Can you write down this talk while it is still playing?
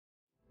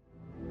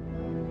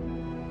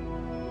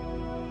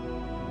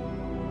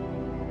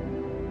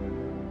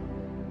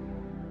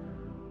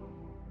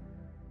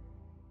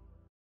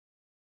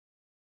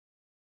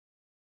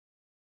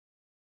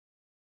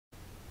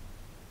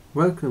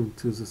Welcome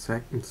to the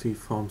second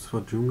CForms for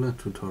Joomla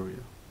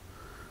tutorial.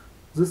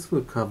 This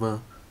will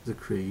cover the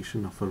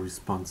creation of a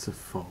responsive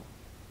form.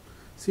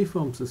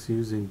 CForms is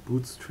using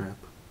Bootstrap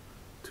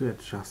to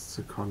adjust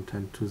the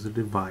content to the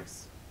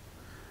device.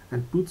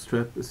 And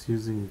Bootstrap is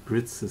using a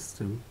grid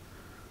system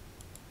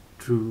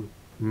to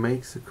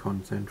make the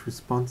content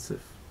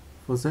responsive.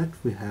 For that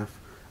we have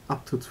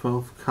up to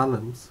 12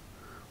 columns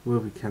where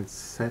we can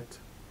set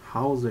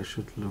how they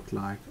should look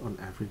like on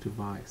every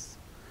device.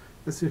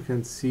 As you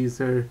can see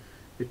there,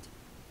 it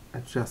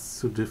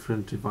adjusts to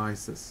different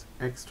devices.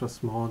 Extra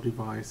small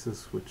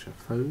devices, which are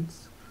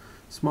phones,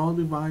 small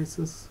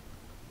devices,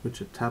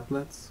 which are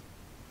tablets,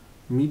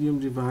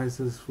 medium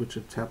devices, which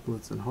are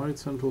tablets in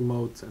horizontal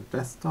modes and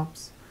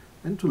desktops,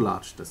 and to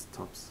large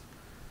desktops.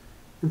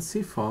 In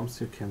CForms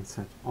you can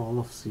set all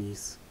of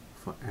these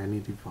for any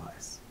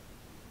device.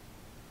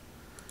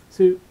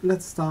 So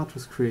let's start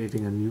with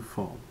creating a new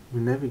form. We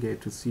navigate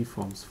to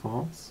CForms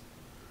Forms,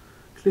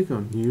 click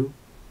on New,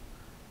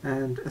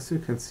 and as you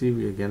can see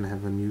we again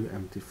have a new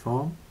empty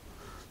form.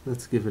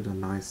 Let's give it a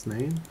nice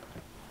name,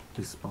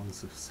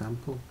 responsive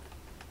sample,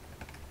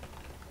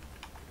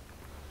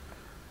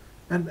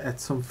 and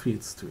add some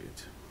fields to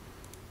it.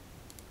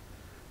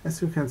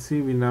 As you can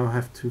see we now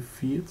have two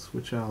fields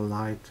which are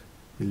aligned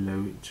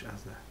below each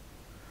other.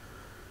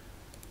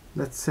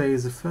 Let's say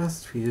the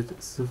first field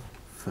is the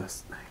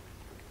first name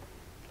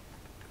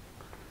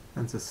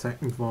and the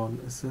second one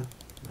is the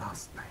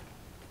last name.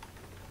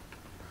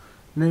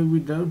 No, we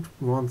don't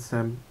want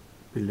them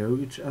below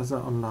each other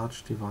on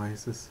large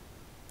devices,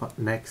 but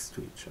next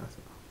to each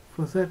other.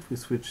 For that we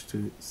switch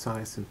to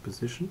size and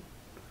position,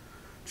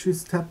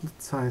 choose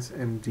tablet size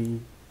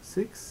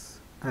MD6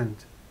 and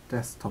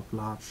desktop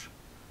large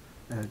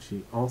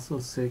LG also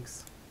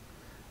 6,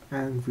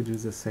 and we do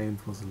the same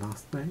for the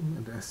last name,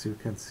 and as you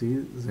can see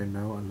they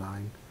now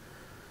align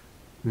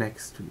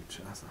next to each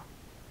other.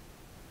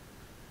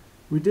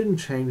 We didn't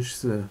change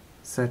the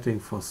setting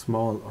for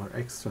small or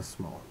extra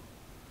small.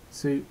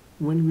 So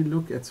when we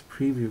look at the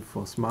preview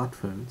for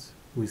smartphones,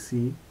 we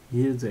see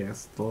here they are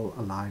still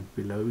aligned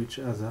below each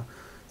other,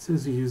 so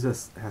the user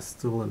has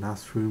still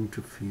enough room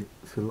to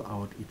fill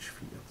out each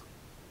field.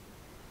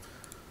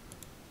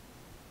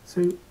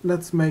 So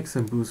let's make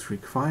some boost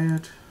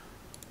required.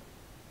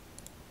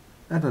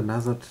 Add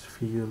another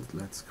field,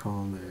 let's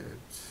call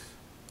it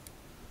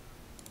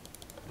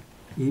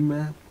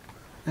email.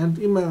 And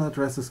email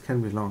addresses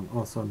can belong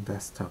also on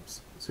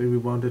desktops. So we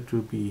want it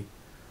to be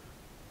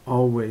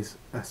always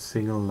a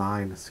single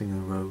line, a single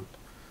row.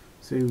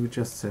 So we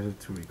just set it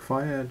to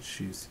required,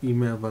 choose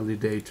email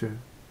validator,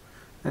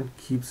 and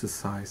keep the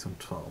size on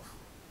 12.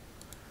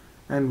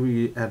 And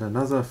we add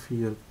another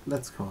field,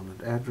 let's call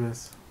it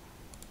address,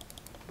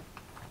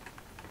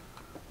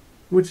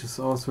 which is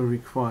also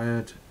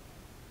required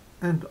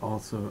and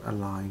also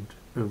aligned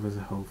over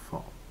the whole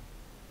form.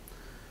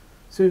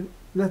 So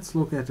let's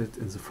look at it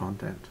in the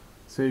front end.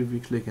 So we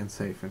click and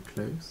save and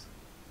close.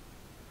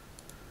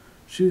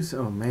 Choose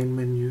our main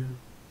menu,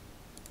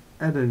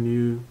 add a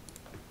new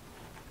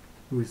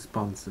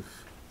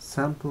responsive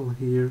sample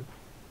here,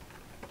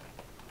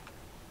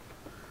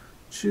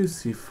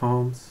 choose the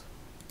forms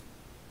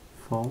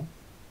form,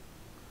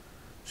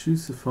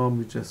 choose the form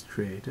we just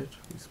created,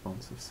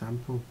 responsive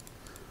sample,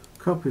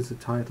 copy the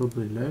title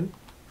below,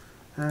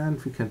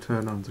 and we can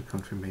turn on the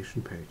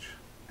confirmation page,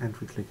 and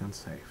we click on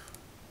save,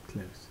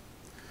 close.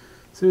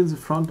 So in the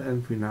front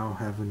end we now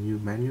have a new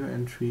menu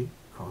entry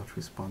called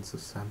responsive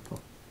sample.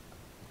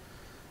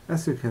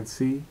 As you can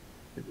see,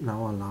 it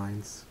now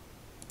aligns,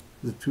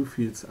 the two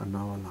fields are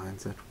now aligned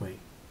that way.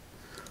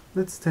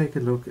 Let's take a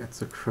look at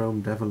the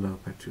Chrome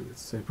developer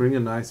tools. They bring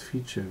a nice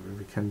feature where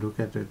we can look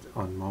at it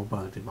on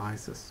mobile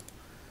devices.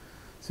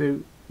 So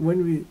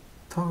when we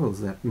toggle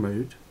that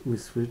mode, we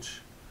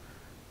switch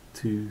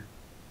to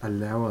a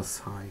lower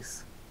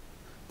size,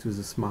 to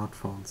the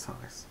smartphone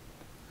size.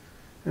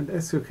 And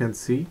as you can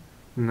see,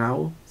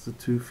 now the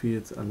two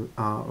fields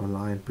are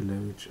aligned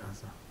below each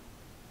other.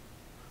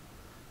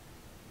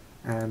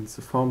 And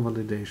the form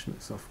validation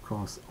is of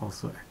course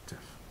also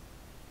active.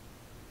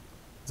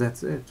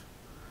 That's it.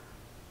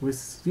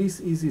 With these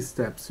easy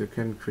steps you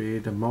can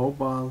create a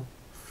mobile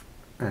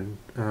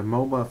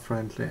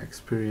friendly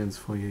experience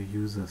for your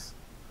users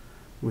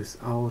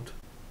without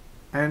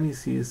any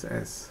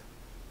CSS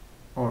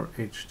or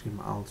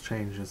HTML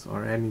changes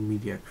or any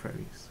media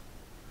queries.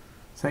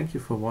 Thank you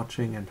for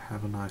watching and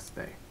have a nice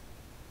day.